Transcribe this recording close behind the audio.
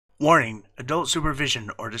Warning, adult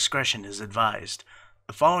supervision or discretion is advised.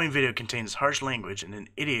 The following video contains harsh language and an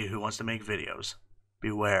idiot who wants to make videos.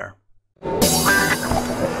 Beware.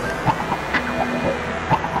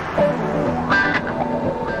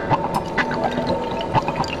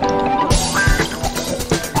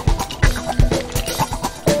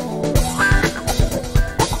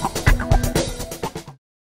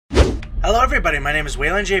 Hello everybody, my name is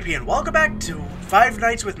Waylon JP and welcome back to Five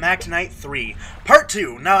Nights with Mac Tonight 3, Part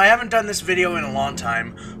 2. Now I haven't done this video in a long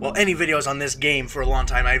time, well any videos on this game for a long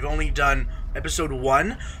time. I've only done episode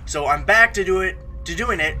 1, so I'm back to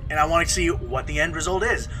doing it, and I want to see what the end result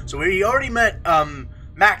is. So we already met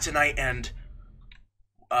Mac tonight and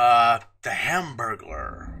the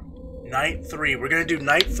Hamburglar. Night 3. We're gonna do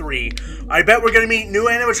Night 3. I bet we're gonna meet new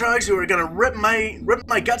AnIMaTRonics who are gonna rip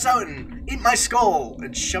my guts out and eat my skull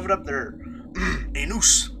and shove it up their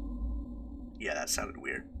anus. Yeah, that sounded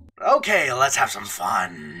weird. Okay, let's have some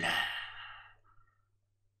fun.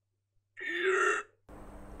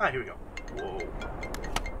 Ah, here we go. Whoa.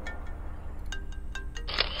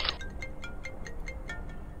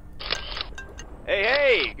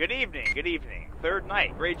 Hey, good evening, good evening. Third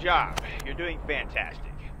night, great job. You're doing fantastic.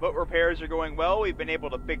 Boat repairs are going well. We've been able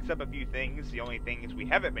to fix up a few things. The only things we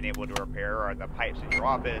haven't been able to repair are the pipes in your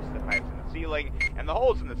office, the pipes in the ceiling, and the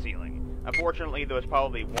holes in the ceiling. Unfortunately, those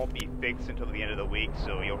probably won't be fixed until the end of the week,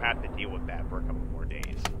 so you'll have to deal with that for a couple more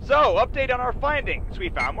days. So, update on our findings. We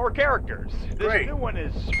found more characters. This new one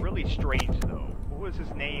is really strange, though. What was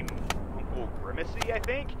his name? Uncle GRIMACE, I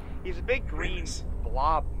think? He's a big green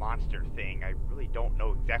blob monster thing. I really don't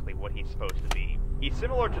know exactly what he's supposed to be. He's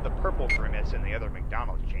similar to the purple Grimace in the other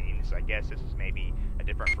McDonald's chains. I guess this is maybe a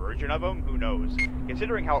different version of him. Who knows?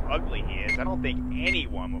 Considering how ugly he is, I don't think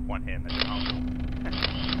anyone would want him as an uncle.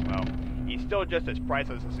 Well, he's still just as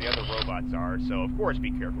priceless as the other robots are, so of course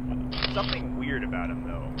be careful with him. Something weird about him,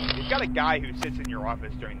 though. He's got a guy who sits in your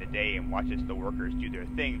office during the day and watches the workers do their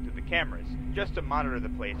thing through the cameras, just to monitor the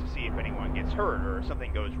place to see if anyone gets hurt or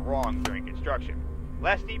something goes wrong during construction.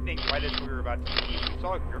 Last evening, right as we were about to leave, we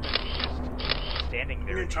saw Grimace just standing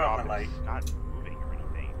there in the office, not moving or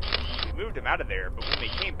anything. We moved him out of there, but when we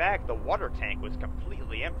came back, the water tank was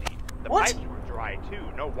completely empty. The pipes were dry, too.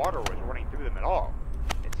 No water was running through them at all.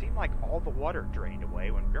 It seemed like all the water drained away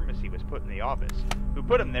when Grimace was put in the office. Who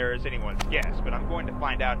put him there is anyone's guess, but I'm going to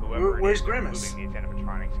find out whoever it is moving these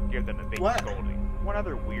animatronics and give them a big scolding. One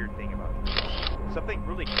other weird thing about Grimace. Something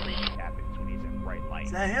really creepy happens when he's in bright light.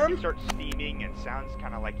 Is that him? He starts steaming and sounds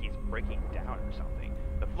kind of like he's breaking down or something.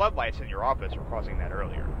 The floodlights in your office were causing that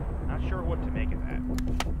earlier. Not sure what to make of that.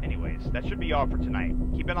 Anyways, that should be all for tonight.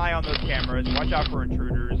 Keep an eye on those cameras, watch out for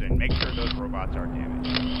intruders, and make sure those robots aren't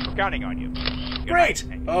damaged. We're counting on you. Great!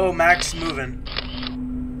 Oh, Mac's moving.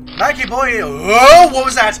 Mackie boy! Oh, what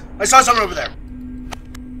was that? I saw something over there.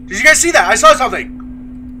 Did you guys see that? I saw something.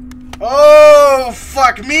 Oh,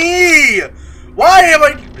 fuck me! Why am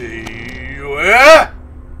I...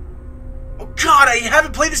 Oh god, I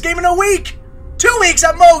haven't played this game in a week! 2 weeks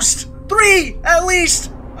at most! 3 at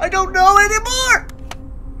least! I don't know anymore!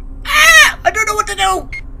 Ah! I don't know what to do!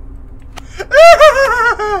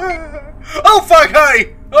 Oh fuck,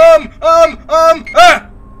 hi! Ah!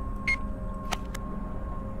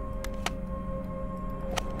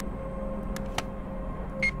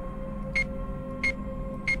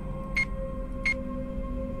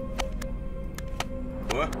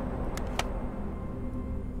 What?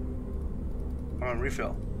 Hold on,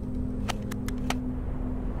 refill.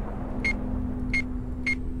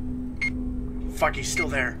 Fuck, he's still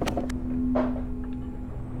there.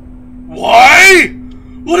 Why?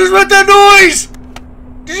 What is with that noise?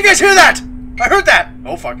 Did you guys hear that? I heard that.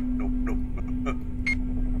 Oh fuck. No, no.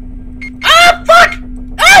 Ah, fuck!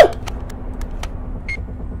 Ow!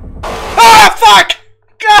 Ah, fuck!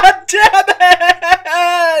 God damn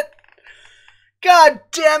it! God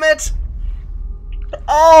damn it!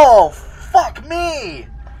 Oh, fuck me!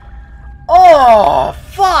 Oh,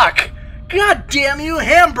 fuck! God damn you,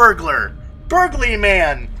 Hamburglar! Burgly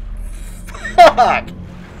man! Fuck!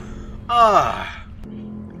 Ah.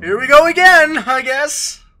 Here we go again, I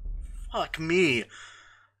guess. Fuck me.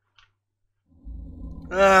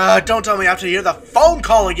 Don't tell me I have to hear the phone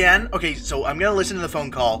call again. Okay, so I'm gonna listen to the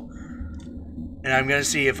phone call. And I'm gonna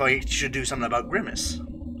see if I should do something about Grimace.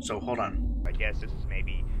 So, hold on. I guess this is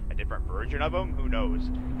maybe a different version of him? Who knows?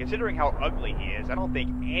 Considering how ugly he is, I don't think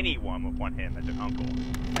anyone would want him as an uncle.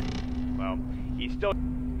 Well, he's still...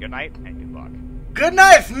 Good night, and good luck. Good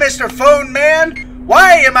night, Mr. Phone Man!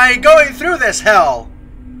 Why am I going through this hell?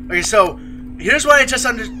 Okay, so, here's what I just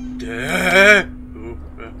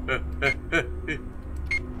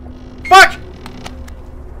Fuck!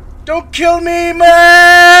 Don't kill me,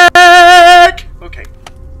 man!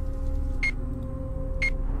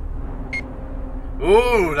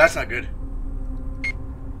 that's not good.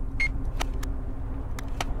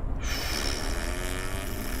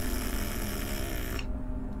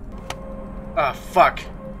 Ah, fuck.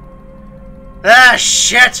 Ah,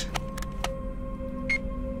 shit!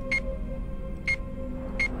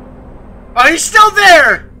 Oh, he's still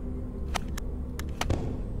there!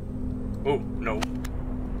 Oh, no.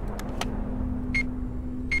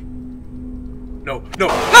 No, no.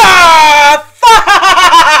 Ah!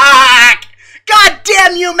 Fuck! God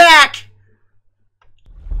damn you, Mac!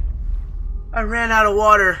 I ran out of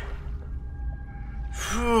water.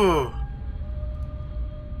 Phew.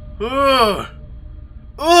 Ugh.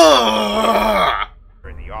 Ugh.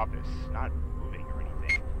 In the office, not moving or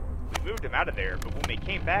anything. We moved him out of there, but when we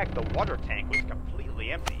came back, the water tank was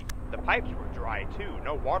completely empty. The pipes were dry too,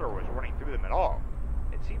 no water was running through them at all.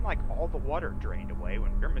 It seemed like all the water drained away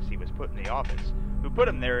when GRIMACE was put in the office. Who put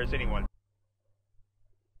him there is anyone.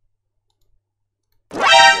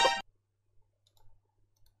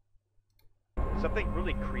 Something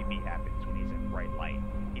really creepy happens when he's in bright light.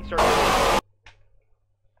 He starts.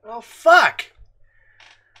 Oh, fuck!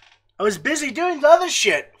 I was busy doing the other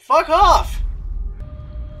shit. Fuck off!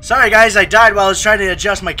 Sorry guys, I died while I was trying to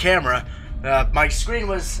adjust my camera. My screen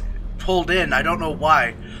was pulled in, I don't know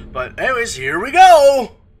why. But anyways, here we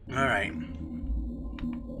go! Alright.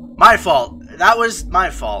 My fault. That was my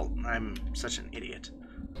fault. I'm such an idiot.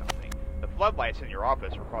 Something. The floodlights in your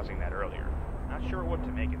office were causing that earlier. Not sure what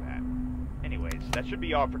to make of that. Anyways, that should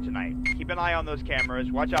be all for tonight. Keep an eye on those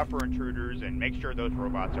cameras, watch out for intruders, and make sure those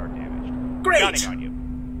robots aren't damaged. Great! Counting on you.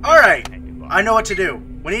 Alright, I know what to do.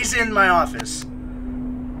 When he's in my office,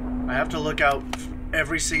 I have to look out for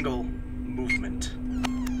every single movement.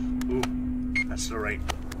 Ooh, that's the right.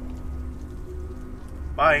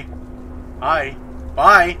 Bye. Bye.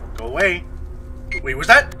 Bye. Go away. Wait, was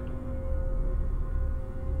that?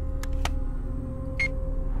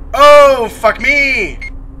 Oh, fuck me!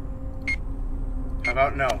 How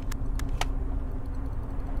about no?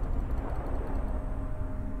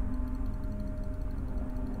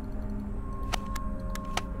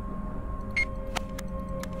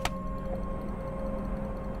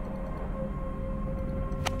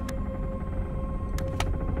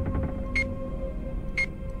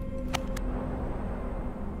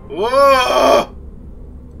 Whoa!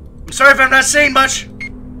 I'm sorry if I'm not saying much.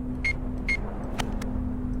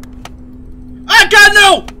 Ah, God,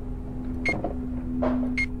 no!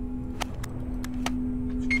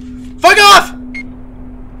 Fuck off!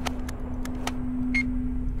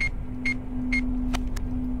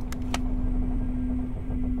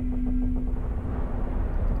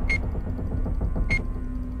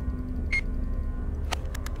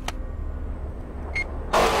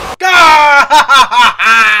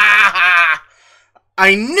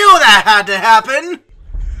 I knew that had to happen!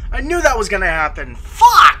 I knew that was gonna happen.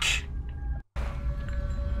 Fuck!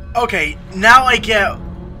 Okay, now I get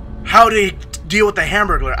how to deal with the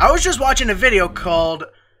Hamburglar. I was just watching a video called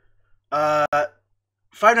Five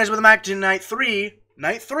Nights with Mac Night 3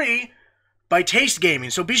 by Taste Gaming.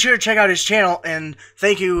 So be sure to check out his channel and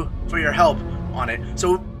thank you for your help on it.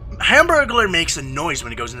 So Hamburglar makes a noise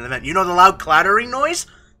when he goes into the vent. You know the loud clattering noise?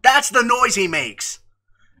 That's the noise he makes.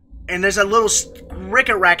 And there's a little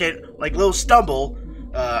ricket-racket, like little stumble.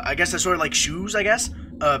 I guess that's sort of like shoes, I guess.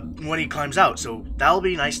 When he climbs out, so that'll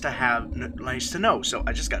be nice to have, nice to know. So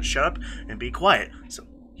I just gotta shut up and be quiet. So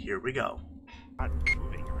here we go. Not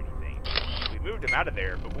moving or anything. We moved him out of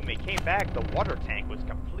there, but when we came back, the water tank was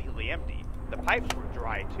completely empty. The pipes were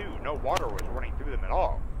dry too. No water was running through them at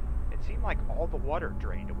all. It seemed like all the water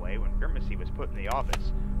drained away when GRIMACE was put in the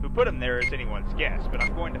office. Who put him there is anyone's guess, but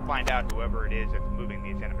I'm going to find out whoever it is that's moving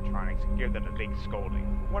these animatronics and give them a big scolding.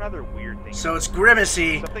 One other weird thing. So it's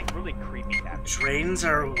GRIMACE. Something really creepy happened. Drains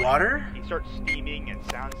our water? He starts steaming and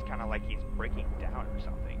sounds kind of like he's breaking down or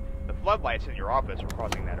something. The floodlights in your office were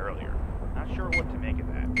causing that earlier. Not sure what to make of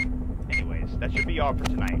that. Anyways, that should be all for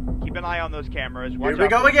tonight. Keep an eye on those cameras, watch out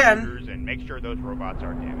for intruders, and make sure those robots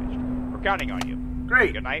aren't damaged. We're counting on you.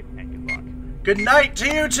 Great. Good night and good luck. Good night to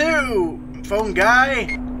you too, phone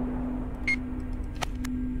guy.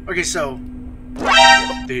 Okay, so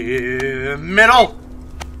the middle.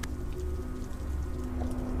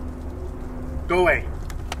 Go away.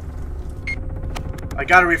 I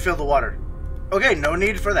gotta refill the water. Okay, no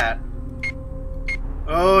need for that.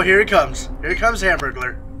 Oh, here he comes. Here comes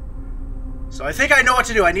Hamburglar. So I think I know what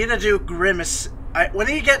to do. I need to do GRIMACE. I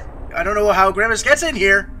don't know how GRIMACE gets in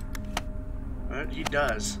here. But he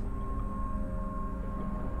does.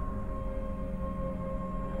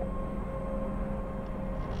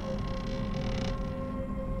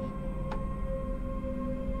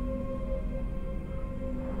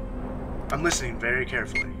 I'm listening very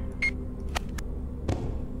carefully.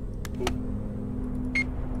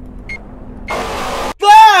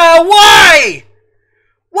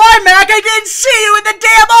 Why, Mac? I didn't see you in the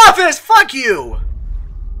damn office! Fuck you!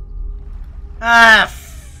 Ah,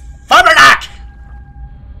 Fubbernock!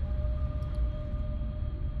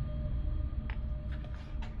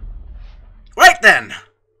 Right then.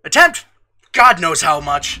 Attempt God knows how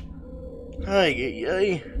much. Ay, ay,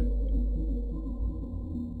 ay.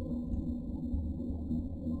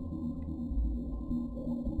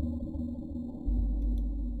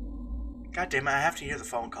 God damn it, I have to hear the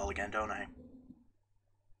phone call again, don't I?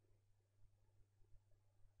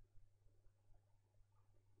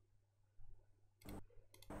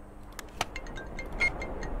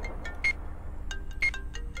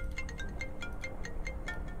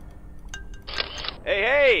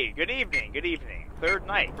 Hey, good evening, good evening. Third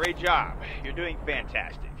night, great job. You're doing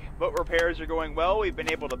fantastic. Boat repairs are going well. We've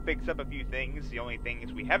been able to fix up a few things. The only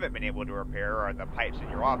things we haven't been able to repair are the pipes in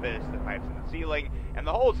your office, the pipes in the ceiling, and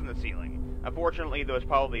the holes in the ceiling. Unfortunately, those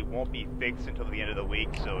probably won't be fixed until the end of the week,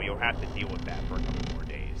 so you'll have to deal with that for a couple more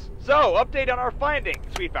days. So, update on our findings.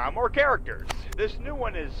 We found more characters. This new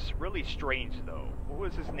one is really strange, though. What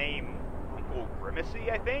was his name? Uncle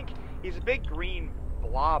GRIMACE, I think? He's a big green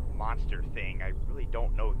blob monster thing. I really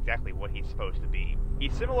don't know exactly what he's supposed to be.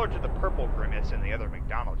 He's similar to the purple Grimace in the other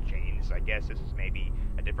McDonald's chains. I guess this is maybe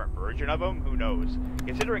a different version of him. Who knows?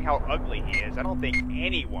 Considering how ugly he is, I don't think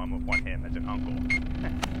anyone would want him as an uncle.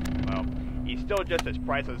 Well, he's still just as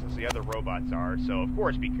priceless as the other robots are, so of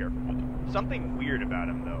course be careful with him. Something weird about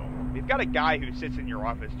him, though. We've got a guy who sits in your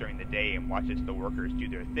office during the day and watches the workers do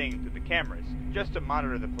their thing through the cameras, just to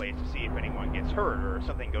monitor the place to see if anyone gets hurt or if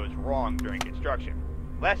something goes wrong during construction.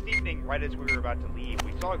 Last evening, right as we were about to leave,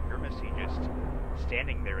 we saw GRIMACE just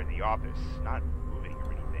standing there in the office, not moving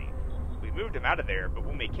or anything. We moved him out of there, but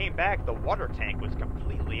when we came back, the water tank was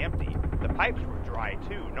completely empty. The pipes were dry,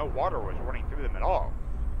 too. No water was running through them at all.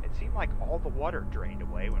 It seemed like all the water drained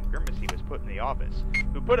away when GRIMACE was put in the office.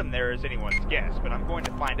 Who put him there is anyone's guess, but I'm going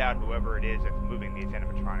to find out whoever it is that's moving these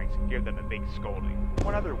animatronics and give them a big scolding.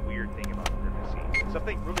 One other weird thing about GRIMACE,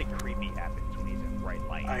 something really creepy happens when he's in bright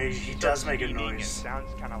light. He does make a noise. It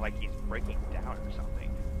sounds kind of like he's breaking down or something.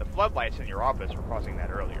 The floodlights in your office were causing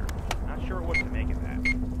that earlier. Not sure what to make of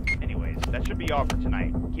that. Anyways, that should be all for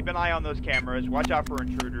tonight. Keep an eye on those cameras, watch out for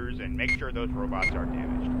intruders, and make sure those robots aren't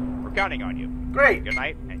damaged. We're counting on you. Great. Good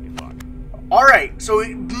night, and good luck. Alright, so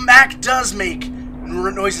Mac does make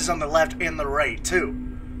noises on the left and the right, too.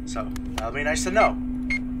 So, that'll be nice to know.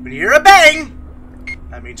 When you hear a bang,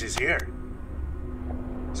 that means he's here.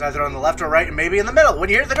 It's either on the left or right, and maybe in the middle. When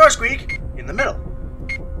you hear the door squeak, in the middle.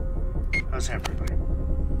 How's Hamburger?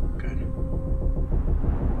 Good.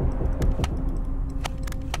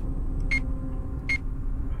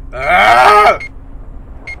 Ah!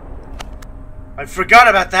 I forgot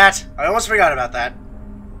about that. I almost forgot about that.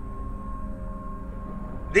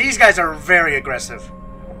 These guys are very aggressive.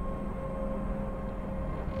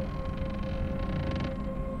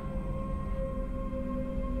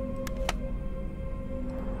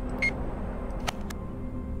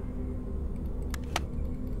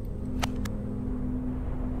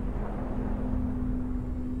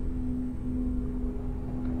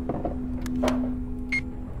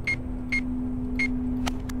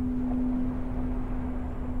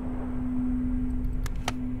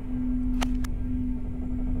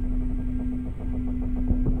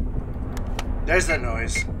 There's that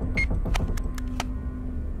noise.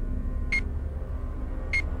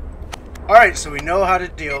 Alright, so we know how to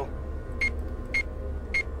deal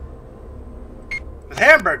with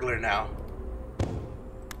Hamburglar now.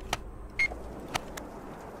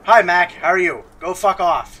 Hi, Mac. How are you? Go fuck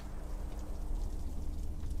off.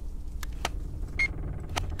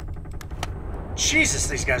 Jesus,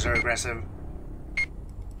 these guys are aggressive.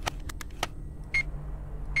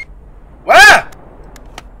 What?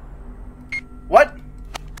 What?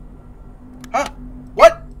 Huh?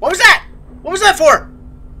 What? What was that? What was that for?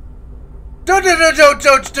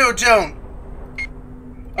 Don't.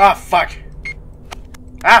 Ah, fuck.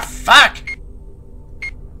 Ah, fuck.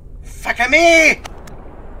 Fuck me.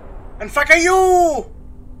 And fuck you.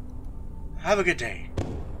 Have a good day.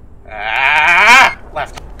 Ah,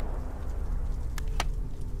 left.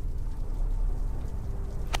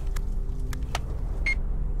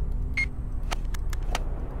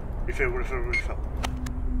 Refill.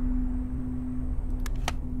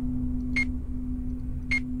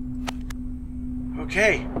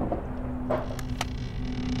 Okay.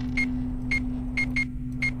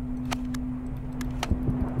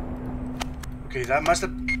 Okay, that must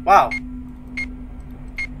have... Wow.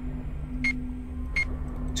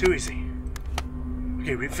 Too easy.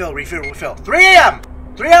 Okay, refill. 3 a.m.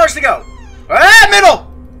 3 hours to go. Ah, middle.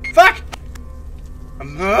 Fuck.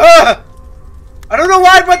 I don't know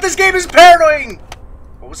why god, what this game is paranoid!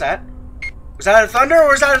 What was that? Was that a thunder or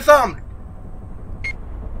was that a thump?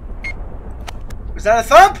 Was that a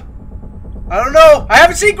thump? I don't know. I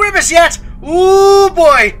haven't seen Grimace yet. Ooh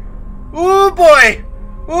boy. Ooh boy.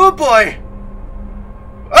 Ooh boy.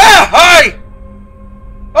 Ah, hi!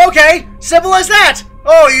 Okay, simple as that.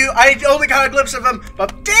 Oh, I only got a glimpse of him,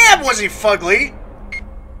 but damn was he fugly.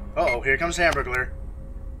 Uh-oh, here comes Hamburglar.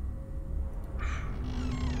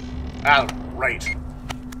 Out, right.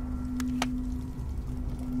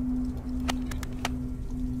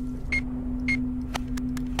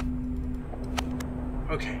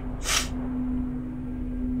 Okay.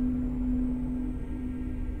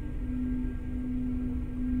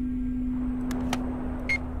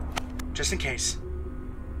 Just in case.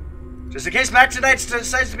 Just in case Mac tonight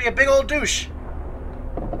decides to be a big old douche.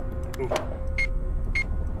 Ooh.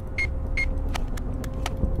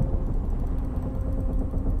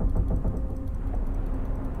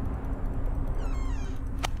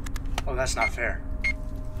 Oh, that's not fair.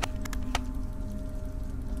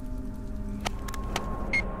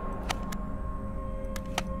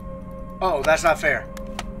 Oh, that's not fair.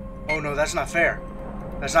 Oh no, that's not fair.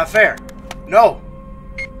 That's not fair. No!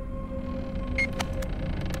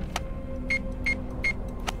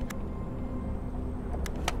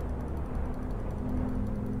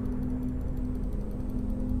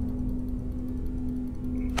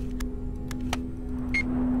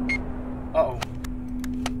 Uh-oh.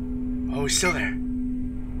 Oh, he's still there.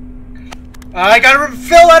 I gotta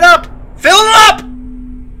fill it up! Fill it up!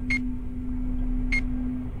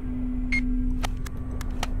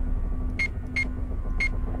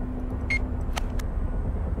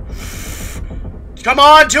 Come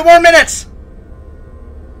on, 2 more minutes!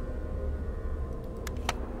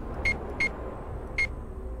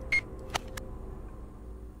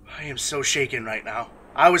 I am so shaken right now.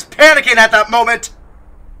 I was panicking at that moment!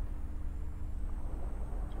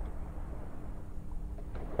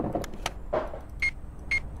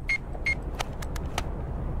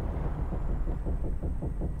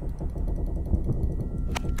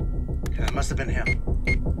 Okay, that must have been him.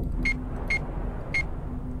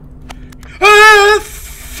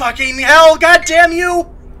 Fucking hell, goddamn you!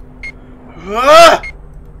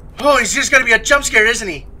 Oh, he's just gonna be a jump scare, isn't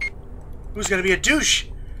he? Who's gonna be a douche?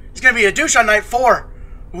 He's gonna be a douche on night 4.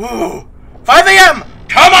 Ooh. 5 a.m.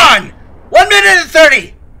 Come on! 1 minute and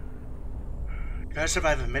 30! Gotta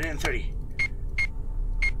survive a minute and 30.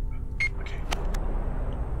 Okay.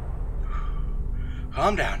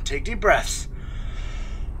 Calm down, take deep breaths.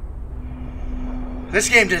 This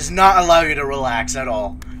game does not allow you to relax at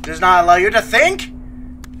all. Does not allow you to think.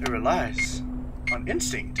 It relies on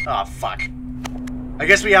instinct. Aw, oh, fuck. I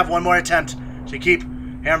guess we have one more attempt to keep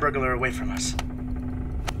Hamburglar away from us.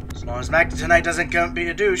 As long as Mac tonight doesn't be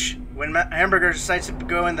a douche, when Hamburger decides to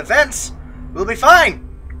go in the vents, we'll be fine.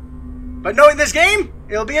 But knowing this game,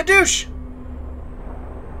 it'll be a douche.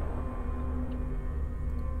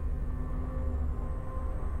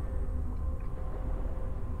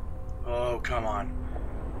 Oh, come on.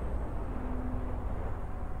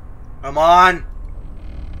 Come on!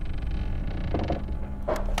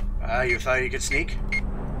 You thought you could sneak?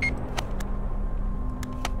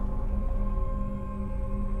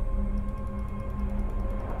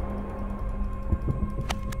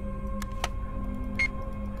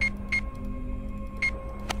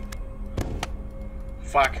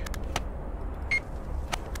 Fuck.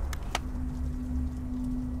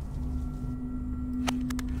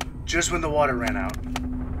 Just when the water ran out.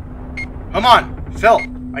 Come on! Fill!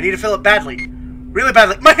 I need to fill it badly. Really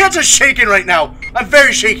badly. My hands are shaking right now! I'm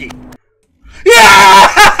very shaky! Yeah!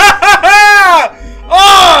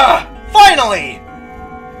 Oh! Finally!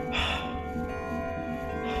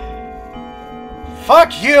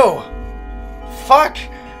 Fuck you! Fuck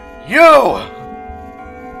you!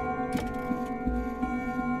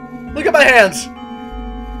 Look at my hands!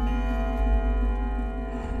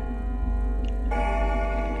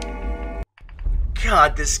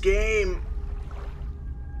 God, this game...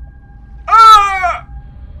 Ah!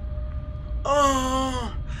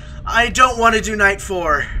 Oh, I don't want to do night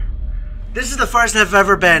 4. This is the first I've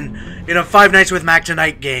ever been in a 5 Nights with Mac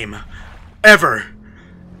Tonight game. Ever.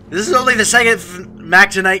 This is only the second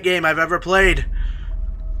Mac Tonight game I've ever played.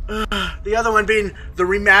 The other one being the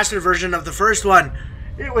remastered version of the first one.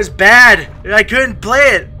 It was bad. I couldn't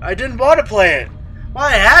play it. I didn't want to play it. Well,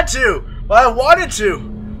 I had to. Well, I wanted to.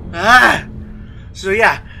 So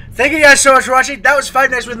yeah. Thank you guys so much for watching. That was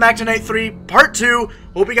 5 Nights with Mac Tonight 3 Part 2.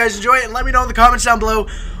 Hope you guys enjoy it. And let me know in the comments down below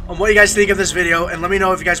on what you guys think of this video. And let me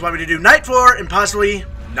know if you guys want me to do Night 4 and possibly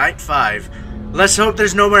Night 5. Let's hope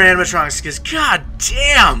there's no more AnIMaTRonics, because god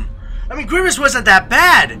damn. I mean, Grimace wasn't that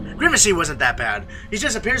bad. Grimace wasn't that bad. He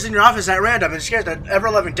just appears in your office at random and scares the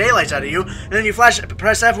ever-loving daylights out of you, and then you press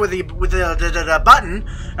F with the button,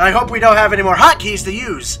 and I hope we don't have any more hotkeys to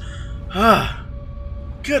use.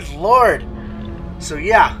 Good lord. So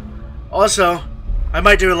yeah. Also, I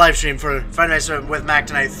might do a live stream for Five Nights with Mac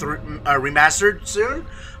Tonight remastered soon.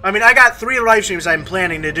 I mean, I got 3 live streams I'm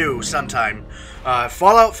planning to do sometime.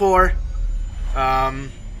 Fallout 4.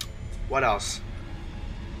 What else?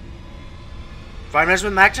 Five Nights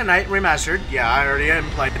with Mac Tonight remastered. Yeah, I already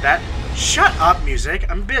implied that. Shut up, music.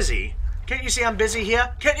 I'm busy. Can't you see I'm busy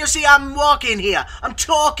here? Can't you see I'm walking here? I'm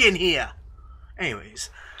talking here. Anyways.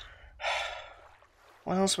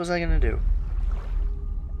 What else was I gonna do?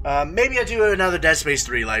 Maybe I'll do another Dead Space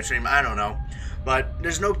 3 live stream. I don't know. But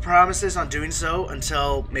there's no promises on doing so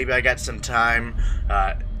until maybe I got some time.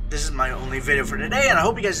 This is my only video for today, and I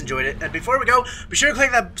hope you guys enjoyed it. And before we go, be sure to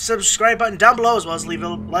click that subscribe button down below, as well as leave a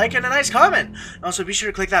like and a nice comment. And also, be sure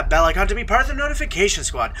to click that bell icon to be part of the notification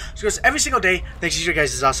squad. So it goes every single day, thanks to your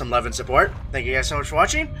guys' awesome love and support. Thank you guys so much for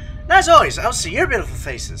watching. And as always, I'll see your beautiful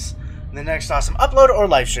faces in the next awesome upload or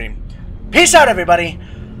live stream. Peace out, everybody.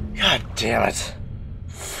 God damn it.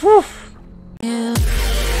 Whew.